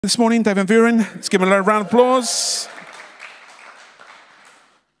This morning, Dave and Vuuren. Let's give them a round of applause.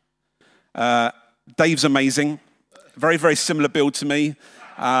 Dave's amazing. Very, very similar build to me.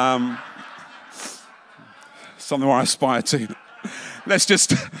 Something I aspire to. Let's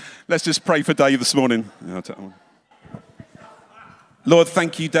just pray for Dave this morning. Lord,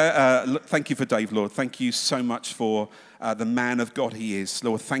 thank you for Dave, Lord. Thank you so much for the man of God he is.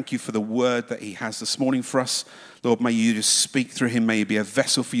 Lord, thank you for the word that he has this morning for us. Lord, may you just speak through him. May he be a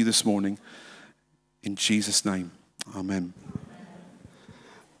vessel for you this morning. In Jesus' name, amen.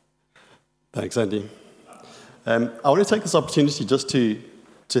 Thanks, Andy. I want to take this opportunity just to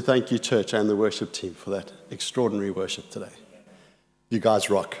thank you, church, and the worship team for that extraordinary worship today. You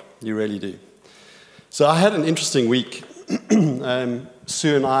guys rock. You really do. So I had an interesting week.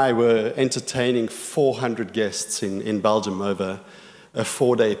 Sue and I were entertaining 400 guests in Belgium over a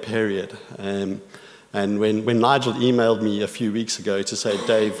 4-day period. And when Nigel emailed me a few weeks ago to say,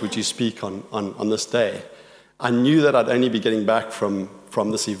 Dave, would you speak on this day? I knew that I'd only be getting back from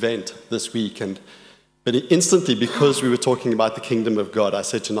this event this week. But instantly, because we were talking about the kingdom of God, I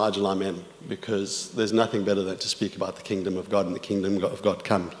said to Nigel, I'm in, because there's nothing better than to speak about the kingdom of God, and the kingdom of God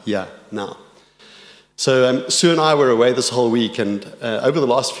come here now. So Sue and I were away this whole week, and over the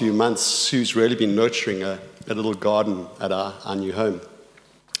last few months, Sue's really been nurturing a little garden at our new home.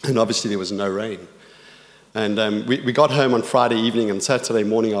 And obviously there was no rain. And we got home on Friday evening, and Saturday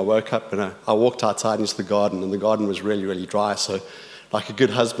morning I woke up and I walked outside into the garden, and the garden was really, really dry. So like a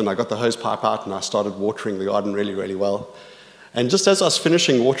good husband, I got the hose pipe out and I started watering the garden really, really well. And just as I was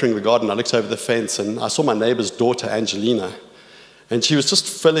finishing watering the garden, I looked over the fence and I saw my neighbor's daughter, Angelina, and she was just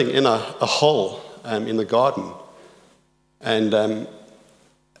filling in a hole in the garden. And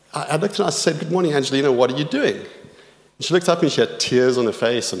I looked and I said, good morning, Angelina, what are you doing? And she looked up and she had tears on her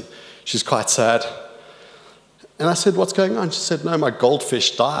face and she's quite sad. And I said, what's going on? She said, no, my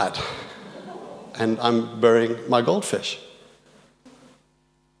goldfish died and I'm burying my goldfish.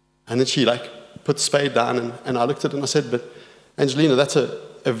 And then she put the spade down and I looked at it and I said, but Angelina, that's a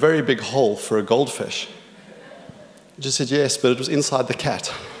very big hole for a goldfish. And she said, yes, but it was inside the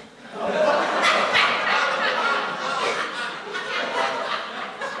cat.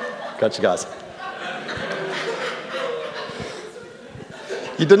 Gotcha, guys.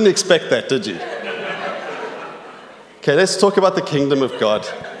 You didn't expect that, did you? Okay, let's talk about the kingdom of God.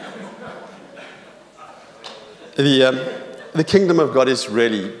 The kingdom of God is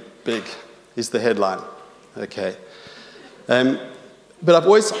really big, is the headline. Okay. But I've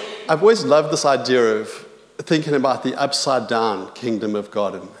always loved this idea of thinking about the upside down kingdom of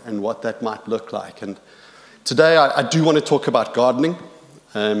God and what that might look like. And today I do want to talk about gardening.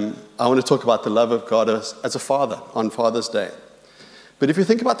 I want to talk about the love of God as a father on Father's Day. But if you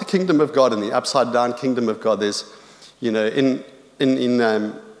think about the kingdom of God and the upside down kingdom of God, there's, in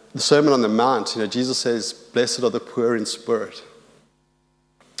the Sermon on the Mount, Jesus says, blessed are the poor in spirit.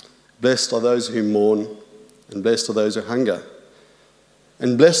 Blessed are those who mourn, and blessed are those who hunger.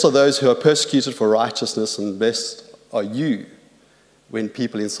 And blessed are those who are persecuted for righteousness, and blessed are you when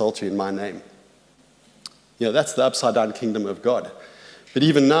people insult you in my name. That's the upside down kingdom of God. But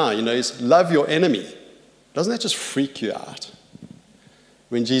even now, is love your enemy. Doesn't that just freak you out?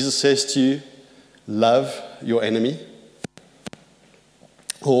 When Jesus says to you, love your enemy,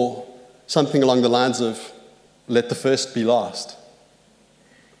 or something along the lines of, let the first be last.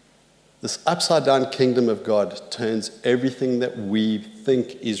 This upside-down kingdom of God turns everything that we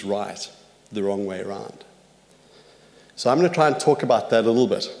think is right the wrong way around. So I'm going to try and talk about that a little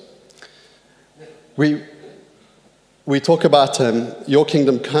bit. We talk about your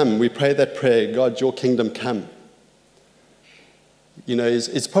kingdom come. We pray that prayer, God, your kingdom come.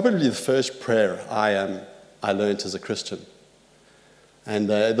 It's probably the first prayer I learned as a Christian. And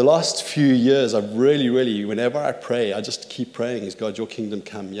the last few years, I've really, whenever I pray, I just keep praying, is God, your kingdom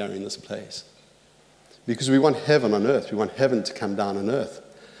come here in this place. Because we want heaven on earth. We want heaven to come down on earth.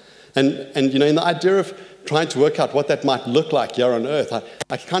 And in the idea of trying to work out what that might look like here on earth,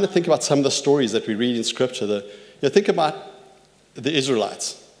 I kind of think about some of the stories that we read in Scripture. Think about the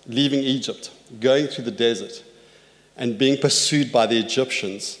Israelites leaving Egypt, going through the desert, and being pursued by the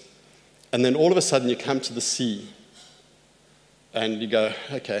Egyptians. And then all of a sudden you come to the sea, and you go,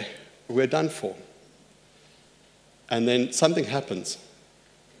 okay, we're done for. And then something happens,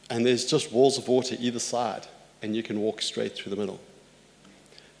 and there's just walls of water either side, and you can walk straight through the middle.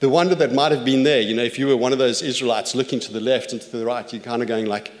 The wonder that might have been there, if you were one of those Israelites looking to the left and to the right, you're kind of going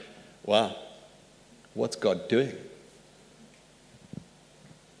like, wow, what's God doing?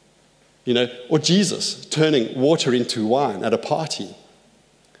 Or Jesus turning water into wine at a party.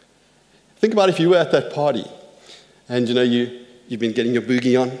 Think about if you were at that party, and you you've been getting your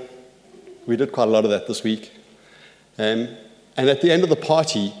boogie on. We did quite a lot of that this week. And at the end of the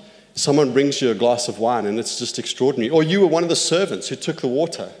party, someone brings you a glass of wine, and it's just extraordinary. Or you were one of the servants who took the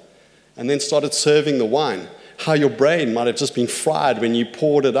water and then started serving the wine. How your brain might have just been fried when you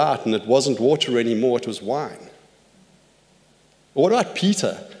poured it out and it wasn't water anymore, it was wine. Or what about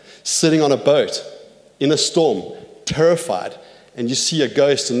Peter sitting on a boat in a storm, terrified, and you see a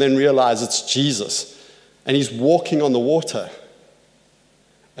ghost and then realize it's Jesus and he's walking on the water.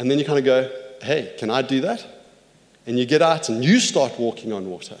 And then you kind of go, hey, can I do that? And you get out and you start walking on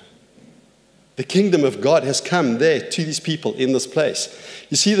water. The kingdom of God has come there to these people in this place.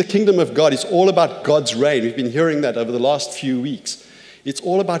 You see, the kingdom of God is all about God's reign. We've been hearing that over the last few weeks. It's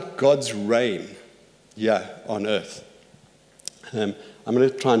all about God's reign here on earth. I'm going to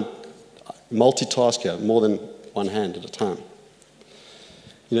try and multitask here, more than one hand at a time.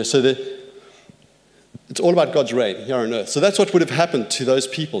 It's all about God's reign here on earth. So that's what would have happened to those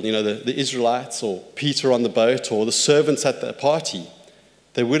people, the Israelites or Peter on the boat or the servants at the party.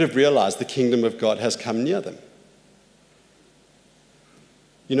 They would have realized the kingdom of God has come near them.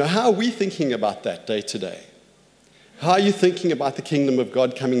 How are we thinking about that day to day? How are you thinking about the kingdom of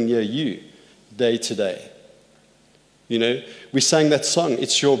God coming near you day to day? We sang that song,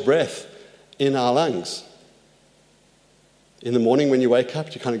 It's Your Breath in Our Lungs. In the morning when you wake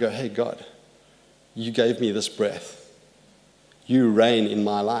up, you kind of go, hey, God, you gave me this breath. You reign in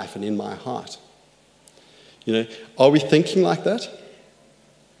my life and in my heart. Are we thinking like that?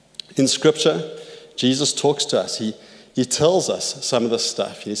 In Scripture, Jesus talks to us. He tells us some of this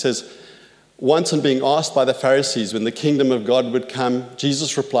stuff. He says, once on being asked by the Pharisees when the kingdom of God would come,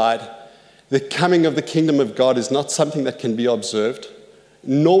 Jesus replied, the coming of the kingdom of God is not something that can be observed,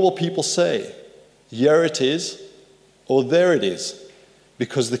 nor will people say, here it is, or there it is,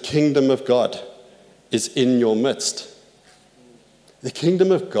 because the kingdom of God is in your midst. The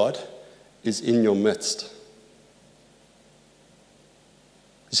kingdom of God is in your midst.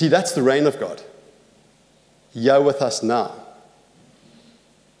 You see, that's the reign of God. Here with us now.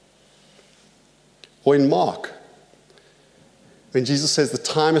 Or in Mark, when Jesus says, the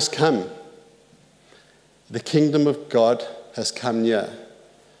time has come, the kingdom of God has come near.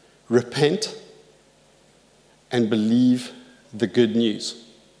 Repent and believe the good news.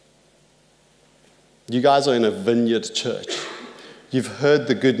 You guys are in a vineyard church. You've heard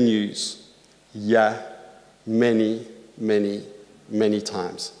the good news, many, many, many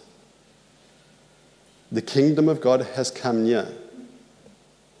times. The kingdom of God has come near.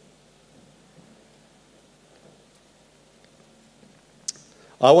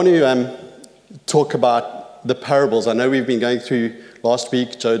 I want to talk about the parables. I know we've been going through, last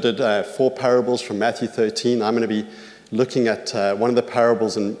week Joe did 4 parables from Matthew 13. I'm going to be looking at one of the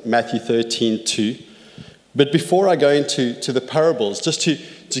parables in Matthew 13 too. But before I go into the parables, just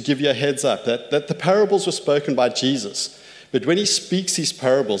to give you a heads up, that the parables were spoken by Jesus. But when he speaks these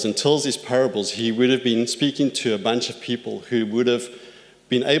parables and tells these parables, he would have been speaking to a bunch of people who would have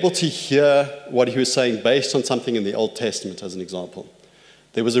been able to hear what he was saying based on something in the Old Testament, as an example.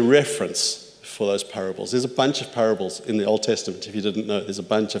 There was a reference for those parables. There's a bunch of parables in the Old Testament. If you didn't know, there's a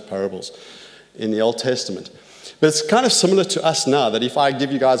bunch of parables in the Old Testament. But it's kind of similar to us now, that if I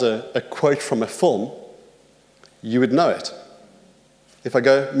give you guys a quote from a film, you would know it. If I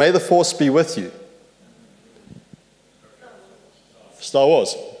go, may the force be with you. Star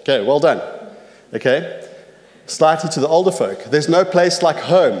Wars. Okay, well done. Okay. Slightly to the older folk. There's no place like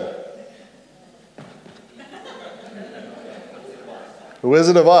home. The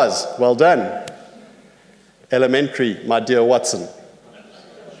Wizard of Oz. Well done. Elementary, my dear Watson.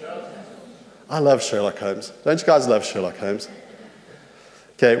 I love Sherlock Holmes. Don't you guys love Sherlock Holmes?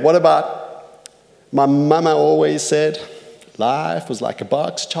 Okay, what about my mama always said, life was like a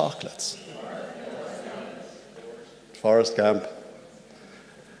box of chocolates. Forrest Gump.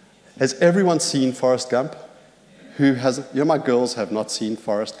 Has everyone seen Forrest Gump? Who has? My girls have not seen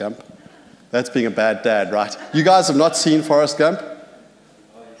Forrest Gump. That's being a bad dad, right? You guys have not seen Forrest Gump?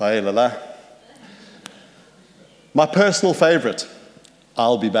 Hey, la la. My personal favorite,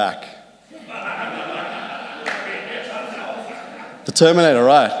 I'll Be Back. The Terminator,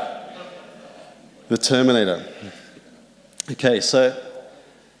 right? The Terminator. Okay, so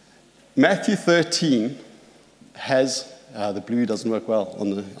Matthew 13 has... the blue doesn't work well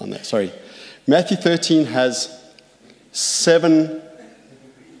on that, sorry. Matthew 13 has 7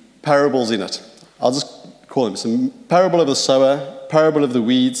 parables in it. I'll just call them. So, parable of the sower, parable of the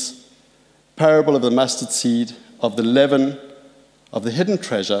weeds, parable of the mustard seed, of the leaven, of the hidden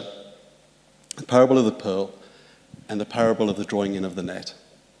treasure, the parable of the pearl, and the parable of the drawing in of the net.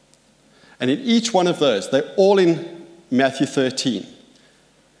 And in each one of those, they're all in Matthew 13,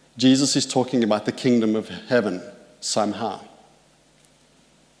 Jesus is talking about the kingdom of heaven somehow.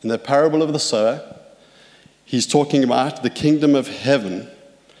 In the parable of the sower, he's talking about the kingdom of heaven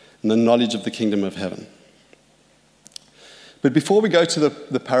and the knowledge of the kingdom of heaven. But before we go to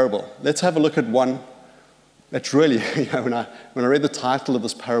the parable, let's have a look at one that's really, when I read the title of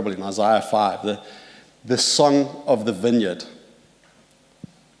this parable in Isaiah 5, the song of the vineyard.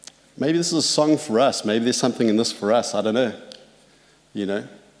 Maybe this is a song for us. Maybe there's something in this for us. I don't know.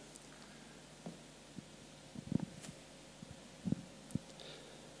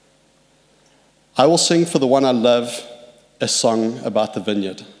 I will sing for the one I love a song about the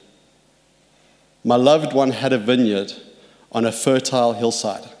vineyard. My loved one had a vineyard on a fertile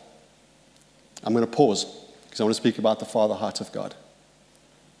hillside. I'm going to pause because I want to speak about the Father heart of God.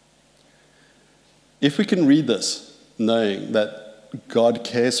 If we can read this knowing that God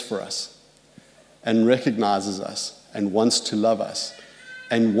cares for us and recognizes us and wants to love us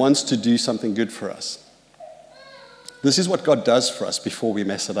and wants to do something good for us, this is what God does for us before we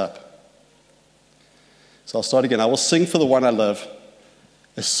mess it up. So I'll start again. I will sing for the one I love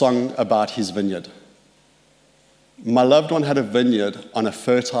a song about his vineyard. My loved one had a vineyard on a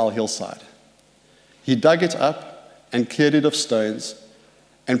fertile hillside. He dug it up and cleared it of stones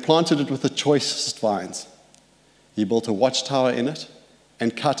and planted it with the choicest vines. He built a watchtower in it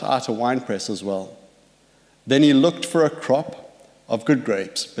and cut out a winepress as well. Then he looked for a crop of good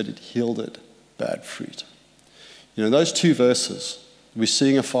grapes, but it yielded bad fruit. In those two verses, we're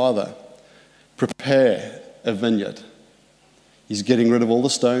seeing a father prepare a vineyard. He's getting rid of all the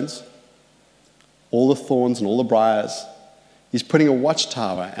stones, all the thorns and all the briars. He's putting a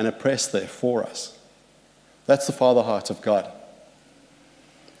watchtower and a press there for us. That's the Father heart of God.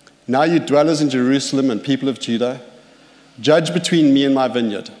 Now you dwellers in Jerusalem and people of Judah, judge between me and my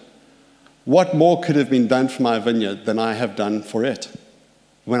vineyard. What more could have been done for my vineyard than I have done for it?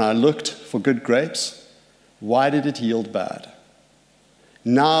 When I looked for good grapes, why did it yield bad?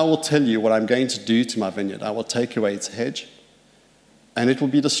 Now I will tell you what I'm going to do to my vineyard. I will take away its hedge, and it will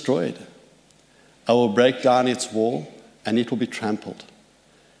be destroyed. I will break down its wall, and it will be trampled.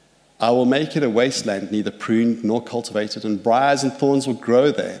 I will make it a wasteland, neither pruned nor cultivated, and briars and thorns will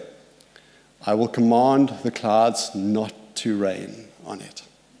grow there. I will command the clouds not to rain on it.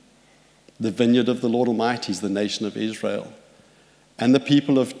 The vineyard of the Lord Almighty is the nation of Israel, and the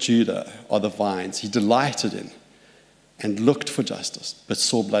people of Judah are the vines He delighted in, and looked for justice, but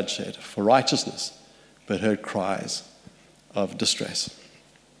saw bloodshed, for righteousness, but heard cries of distress.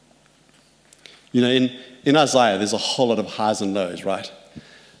 In Isaiah, there's a whole lot of highs and lows, right?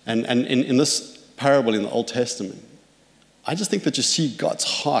 And in this parable in the Old Testament, I just think that you see God's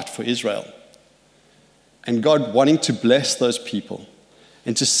heart for Israel, and God wanting to bless those people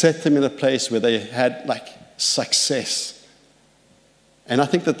and to set them in a place where they had success. And I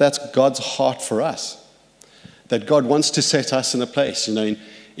think that that's God's heart for us. That God wants to set us in a place.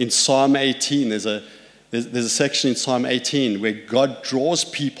 In Psalm 18, there's a section in Psalm 18 where God draws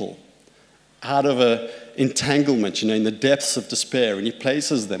people out of an entanglement, in the depths of despair, and He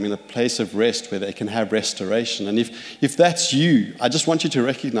places them in a place of rest where they can have restoration. And if that's you, I just want you to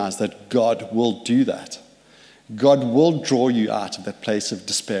recognize that God will do that. God will draw you out of that place of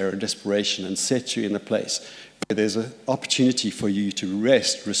despair and desperation and set you in a place where there's an opportunity for you to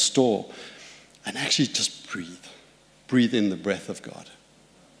rest, restore, and actually just breathe. Breathe in the breath of God.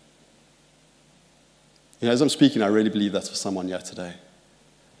 As I'm speaking, I really believe that's for someone here today.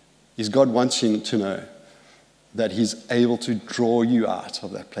 Is God wants you to know that He's able to draw you out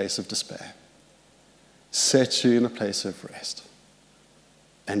of that place of despair, set you in a place of rest,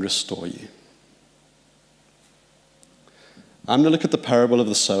 and restore you. I'm going to look at the parable of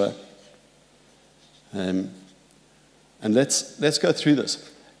the sower, and let's go through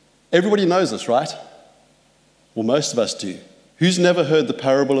this. Everybody knows this, right? Well, most of us do. Who's never heard the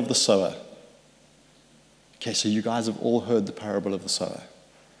parable of the sower? Okay, so you guys have all heard the parable of the sower.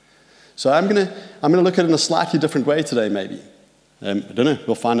 So I'm going to look at it in a slightly different way today, maybe. I don't know.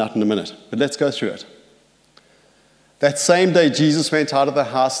 We'll find out in a minute. But let's go through it. That same day, Jesus went out of the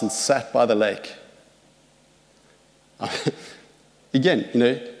house and sat by the lake. Again,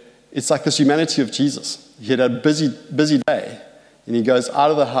 it's like this humanity of Jesus. He had a busy day, and He goes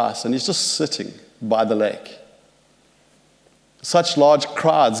out of the house, and He's just sitting by the lake. Such large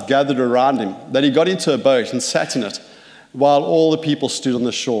crowds gathered around Him that He got into a boat and sat in it while all the people stood on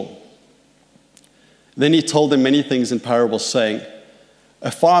the shore. Then He told them many things in parables, saying, a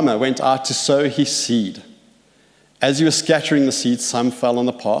farmer went out to sow his seed. As he was scattering the seed, some fell on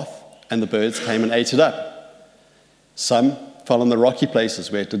the path, and the birds came and ate it up. Some fell on the rocky places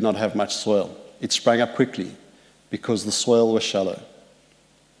where it did not have much soil. It sprang up quickly, because the soil was shallow.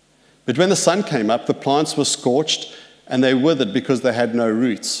 But when the sun came up, the plants were scorched, and they withered because they had no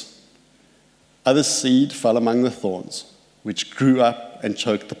roots. Other seed fell among the thorns, which grew up and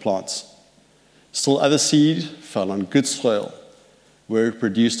choked the plants. Still other seed fell on good soil, where it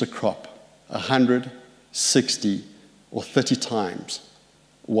produced a crop, 100, 60, or 30 times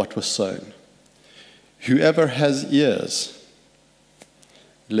what was sown. Whoever has ears,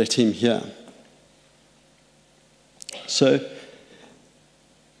 let him hear. So,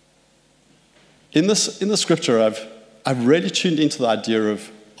 in the scripture, I've really tuned into the idea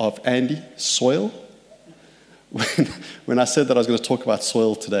of Andy, soil. When I said that I was going to talk about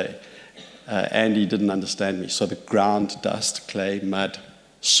soil today, Andy didn't understand me. So the ground, dust, clay, mud,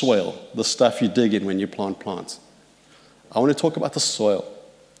 soil, the stuff you dig in when you plant plants. I want to talk about the soil.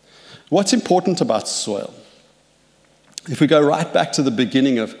 What's important about soil? If we go right back to the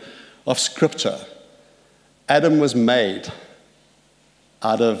beginning of Scripture, Adam was made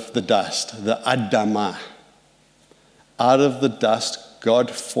out of the dust, the Adamah. Out of the dust,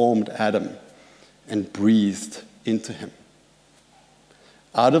 God formed Adam and breathed into him.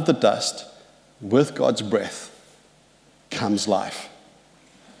 Out of the dust, with God's breath, comes life.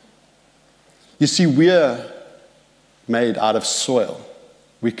 You see, we're made out of soil.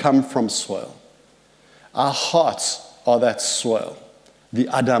 We come from soil. Our hearts are that soil, the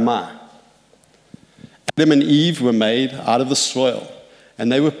Adamah. Adam and Eve were made out of the soil,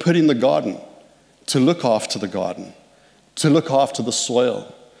 and they were put in the garden to look after the garden, to look after the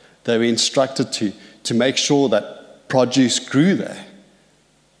soil. They were instructed to make sure that produce grew there,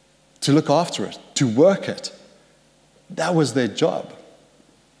 to look after it, to work it. That was their job.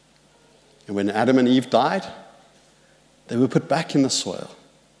 And when Adam and Eve died, they were put back in the soil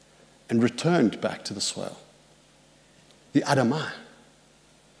and returned back to the soil. The Adamah.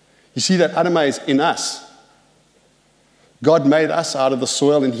 You see, that Adamah is in us. God made us out of the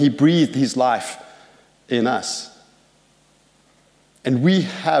soil, and he breathed his life in us. And we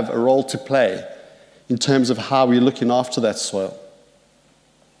have a role to play in terms of how we're looking after that soil.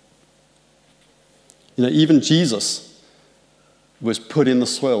 You know, even Jesus was put in the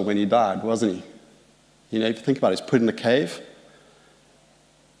soil when he died, wasn't he? You know, if you think about it, he's put in a cave,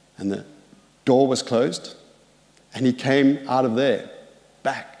 and the door was closed, and he came out of there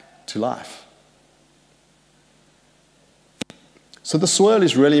back to life. So the soil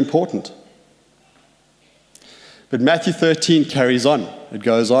is really important. But Matthew 13 carries on. It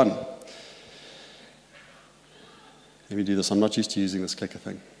goes on. Let me do this. I'm not used to using this clicker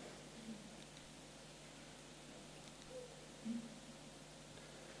thing.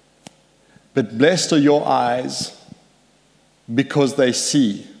 But blessed are your eyes because they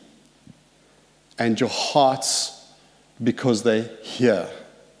see, and your hearts because they hear.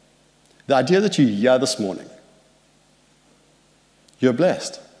 The idea that you hear this morning, you're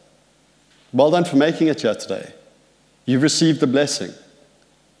blessed. Well done for making it here today. You've received the blessing.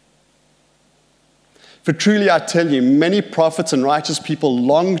 For truly I tell you, many prophets and righteous people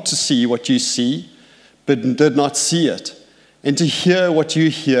longed to see what you see, but did not see it, and to hear what you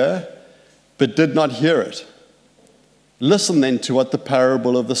hear, but did not hear it. Listen then to what the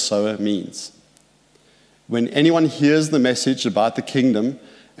parable of the sower means. When anyone hears the message about the kingdom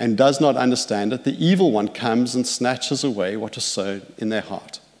and does not understand it, the evil one comes and snatches away what is sown in their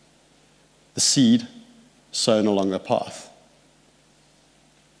heart. The seed sown along the path.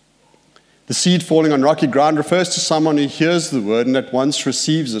 The seed falling on rocky ground refers to someone who hears the word and at once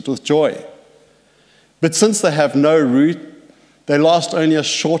receives it with joy. But since they have no root, they last only a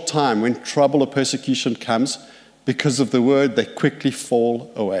short time. When trouble or persecution comes because of the word, they quickly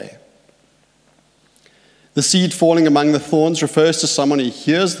fall away. The seed falling among the thorns refers to someone who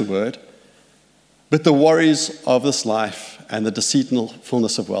hears the word, but the worries of this life and the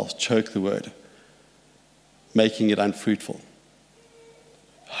deceitfulness of wealth choke the word, making it unfruitful.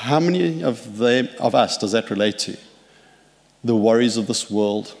 How many of us does that relate to? The worries of this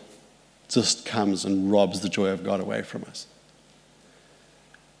world just comes and robs the joy of God away from us.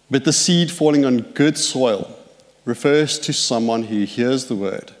 But the seed falling on good soil refers to someone who hears the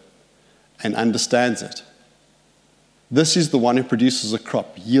word and understands it. This is the one who produces a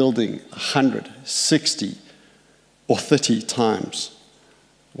crop yielding 100, 60, or 30 times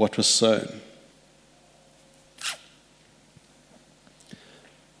what was sown.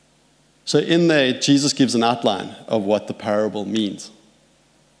 So in there, Jesus gives an outline of what the parable means.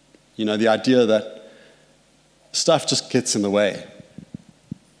 You know, the idea that stuff just gets in the way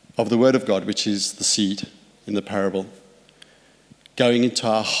of the word of God, which is the seed in the parable, going into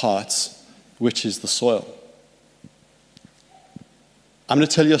our hearts, which is the soil. I'm going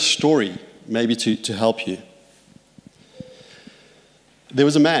to tell you a story, maybe to help you. There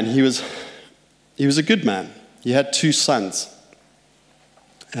was a man, he was a good man. He had 2 sons.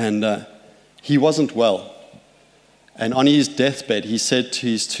 And he wasn't well. And on his deathbed, he said to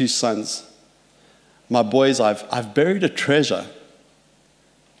his 2 sons, "My boys, I've buried a treasure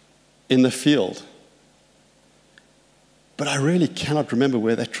in the field, but I really cannot remember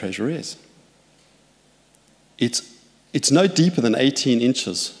where that treasure is. It's no deeper than 18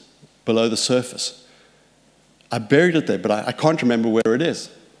 inches below the surface. I buried it there, but I can't remember where it is."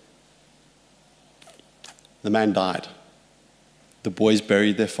 The man died. The boys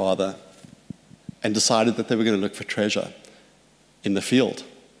buried their father and decided that they were going to look for treasure in the field.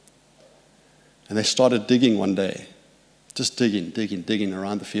 And they started digging one day, just digging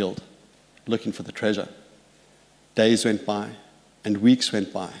around the field, looking for the treasure. Days went by and weeks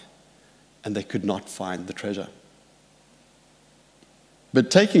went by, and they could not find the treasure.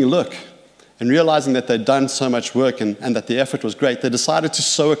 But taking a look and realizing that they'd done so much work and that the effort was great, they decided to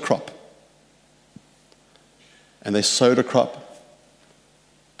sow a crop. And they sowed a crop,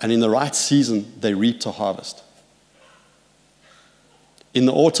 and in the right season, they reaped a harvest. In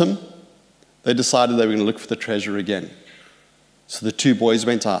the autumn, they decided they were going to look for the treasure again. So the 2 boys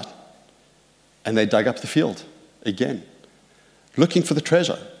went out, and they dug up the field again, looking for the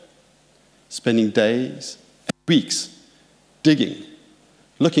treasure, spending days and weeks digging,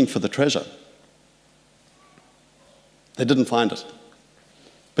 looking for the treasure. They didn't find it.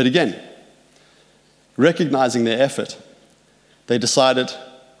 But again, recognizing their effort, they decided,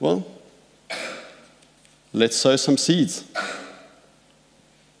 well, let's sow some seeds,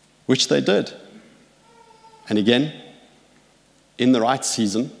 which they did. And again, in the right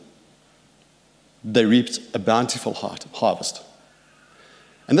season, they reaped a bountiful harvest.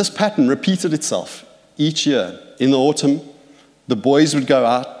 And this pattern repeated itself each year. In the autumn, the boys would go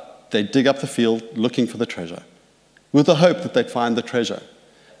out, they'd dig up the field looking for the treasure, with the hope that they'd find the treasure.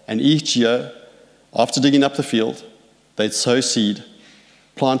 And each year, after digging up the field, they'd sow seed,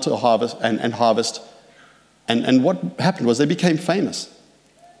 plant a harvest, and harvest. And what happened was they became famous.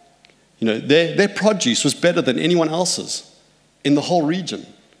 You know, their produce was better than anyone else's in the whole region.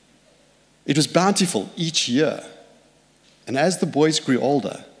 It was bountiful each year. And as the boys grew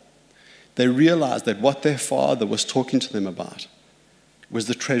older, they realized that what their father was talking to them about was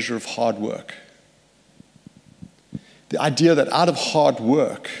the treasure of hard work. The idea that out of hard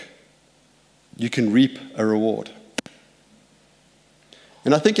work, you can reap a reward.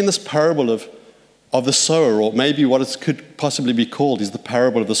 And I think in this parable of the sower, or maybe what it could possibly be called is the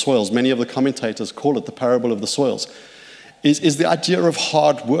parable of the soils, many of the commentators call it the parable of the soils, is the idea of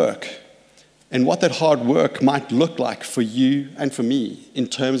hard work and what that hard work might look like for you and for me in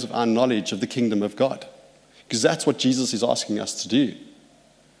terms of our knowledge of the kingdom of God. Because that's what Jesus is asking us to do.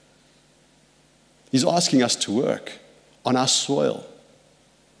 He's asking us to work on our soil.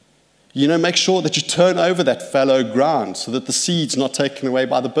 You know, make sure that you turn over that fallow ground so that the seed's not taken away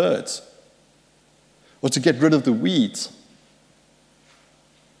by the birds, or to get rid of the weeds.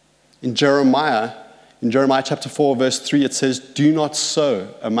 In Jeremiah chapter 4, verse 3, it says, "Do not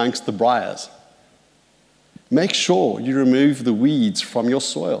sow amongst the briars." Make sure you remove the weeds from your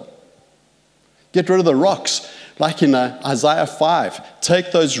soil. Get rid of the rocks, like in Isaiah 5.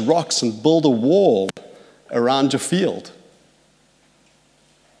 Take those rocks and build a wall around your field.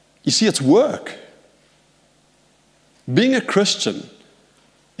 You see, it's work. Being a Christian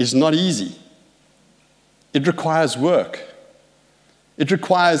is not easy. It requires work. It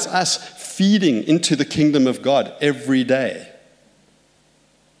requires us feeding into the kingdom of God every day.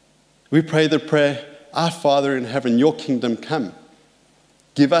 We pray the prayer, "Our Father in heaven, your kingdom come.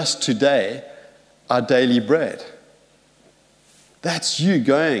 Give us today our daily bread." That's you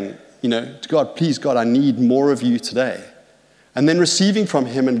going, to God, "Please, God, I need more of you today." And then receiving from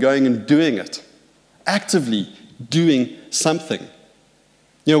him and going and doing it. Actively doing something.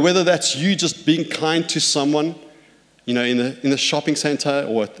 Whether that's you just being kind to someone, in the shopping center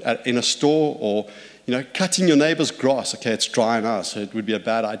or in a store, or, cutting your neighbor's grass. Okay, it's dry now, so it would be a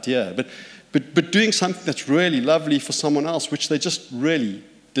bad idea. But doing something that's really lovely for someone else, which they just really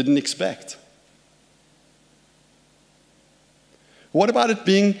didn't expect. What about it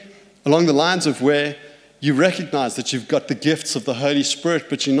being along the lines of where you recognize that you've got the gifts of the Holy Spirit,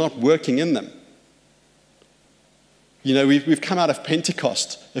 but you're not working in them? We've come out of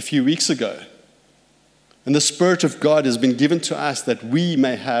Pentecost a few weeks ago, and the Spirit of God has been given to us that we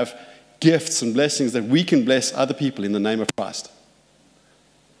may have gifts and blessings that we can bless other people in the name of Christ.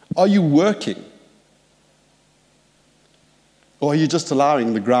 Are you working? Or are you just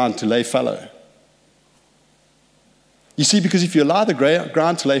allowing the ground to lay fallow? You see, because if you allow the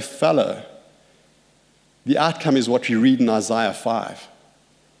ground to lay fallow, the outcome is what we read in Isaiah 5.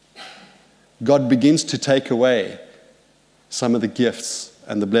 God begins to take away some of the gifts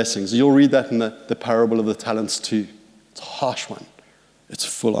and the blessings. You'll read that in the parable of the talents too. It's a harsh one. It's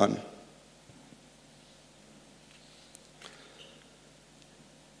full on.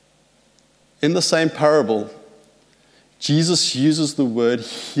 In the same parable, Jesus uses the word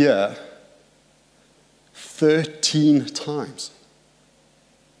 "here" 13 times.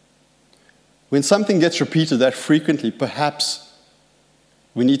 When something gets repeated that frequently, perhaps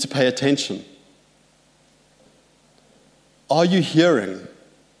we need to pay attention. Are you hearing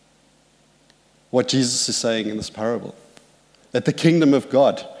what Jesus is saying in this parable? That the kingdom of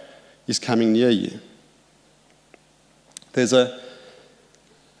God is coming near you. There's an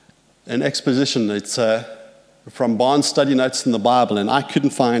exposition. It's from Barnes' Study Notes in the Bible, and I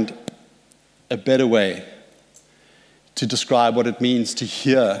couldn't find a better way to describe what it means to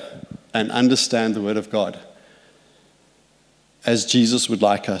hear and understand the Word of God as Jesus would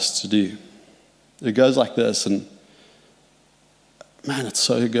like us to do. It goes like this, and man, it's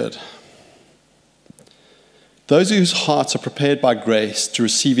so good. Those whose hearts are prepared by grace to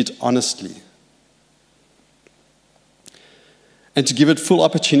receive it honestly and to give it full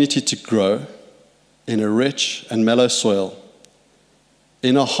opportunity to grow in a rich and mellow soil,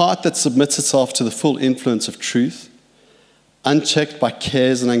 in a heart that submits itself to the full influence of truth, unchecked by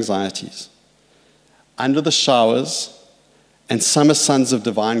cares and anxieties, under the showers and summer suns of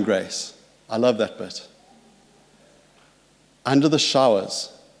divine grace. I love that bit. Under the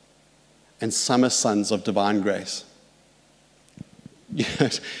showers and summer suns of divine grace.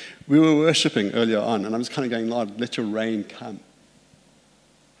 Yes, we were worshiping earlier on, and I'm just kind of going, Lord, let your rain come.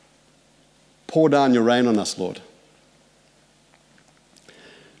 Pour down your rain on us, Lord.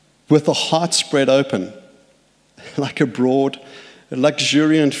 With the heart spread open, like a broad,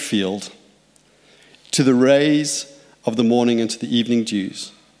 luxuriant field, to the rays of the morning and to the evening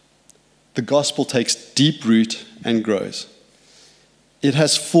dews, the gospel takes deep root and grows. It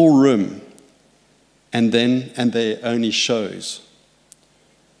has full room, and then and there only shows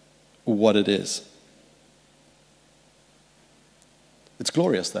what it is. It's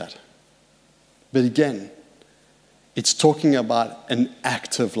glorious, that. But again, it's talking about an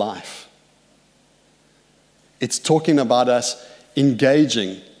active life. It's talking about us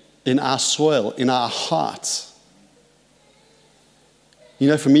engaging in our soil, in our hearts. You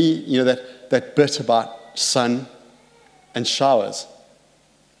know, for me, you know, that bit about sun and showers.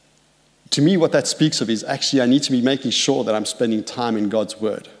 To me, what that speaks of is actually I need to be making sure that I'm spending time in God's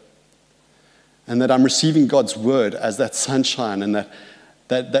Word. And that I'm receiving God's Word as that sunshine and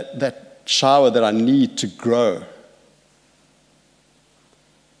that shower that I need to grow.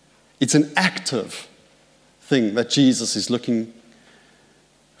 It's an active thing that Jesus is looking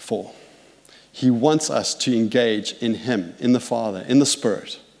for. He wants us to engage in Him, in the Father, in the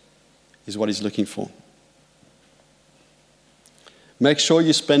Spirit, is what He's looking for. Make sure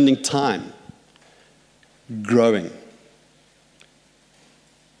you're spending time growing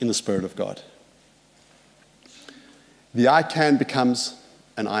in the Spirit of God. The I can becomes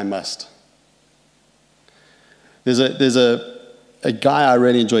an I must. There's a guy I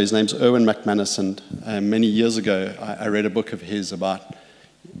really enjoy. His name's Erwin McManus, and many years ago I read a book of his about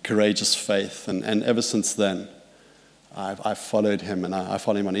courageous faith, and ever since then I've followed him, and I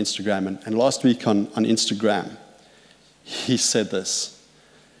follow him on Instagram. And last week on Instagram, he said this: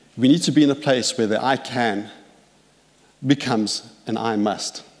 we need to be in a place where the I can becomes an I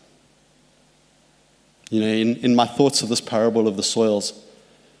must. You know, in my thoughts of this parable of the soils,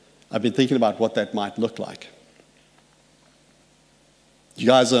 I've been thinking about what that might look like. You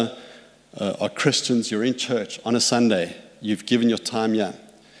guys are Christians, you're in church on a Sunday, you've given your time here.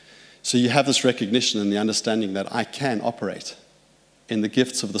 So you have this recognition and the understanding that I can operate in the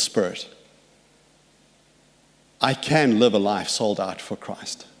gifts of the Spirit. I can live a life sold out for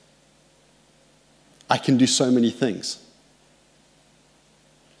Christ. I can do so many things.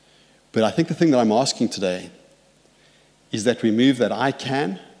 But I think the thing that I'm asking today is that we move that I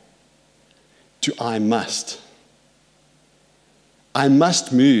can to I must. I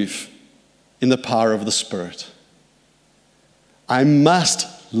must move in the power of the Spirit. I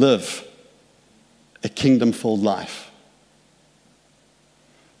must live a kingdom-filled life.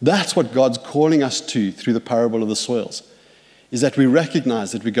 That's what God's calling us to through the parable of the soils, is that we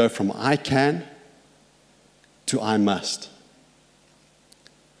recognize that we go from I can to I must.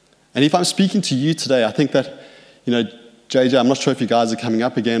 And if I'm speaking to you today, I think that, you know, JJ, I'm not sure if you guys are coming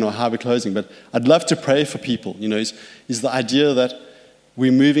up again or how we're closing, but I'd love to pray for people. You know, is the idea that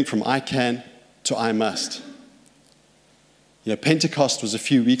we're moving from I can to I must. You know, Pentecost was a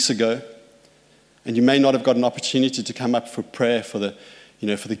few weeks ago, and you may not have got an opportunity to come up for prayer for the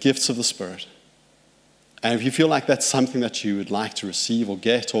for the gifts of the Spirit. And if you feel like that's something that you would like to receive or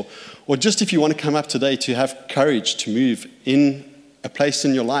get, or just if you want to come up today to have courage to move in a place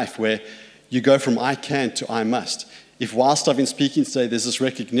in your life where you go from I can to I must. If whilst I've been speaking today, there's this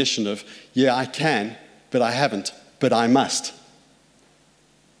recognition of, yeah, I can, but I haven't, but I must.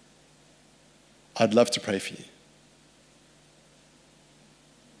 I'd love to pray for you.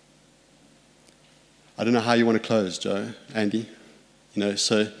 I don't know how you want to close, Joe, Andy.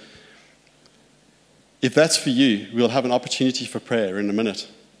 So if that's for you, we'll have an opportunity for prayer in a minute.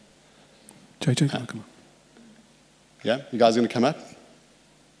 JJ, come on. Yeah? You guys going to come up?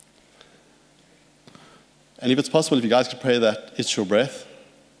 And if it's possible, if you guys could pray that it's your breath.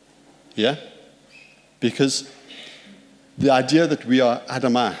 Yeah? Because the idea that we are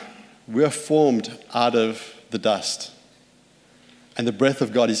Adamah, we are formed out of the dust. And the breath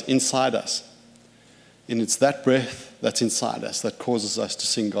of God is inside us. And it's that breath that's inside us that causes us to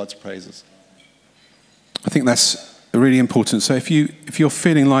sing God's praises. I think that's really important. So if you're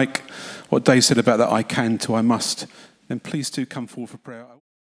feeling like what Dave said about that I can to I must, then please do come forward for prayer.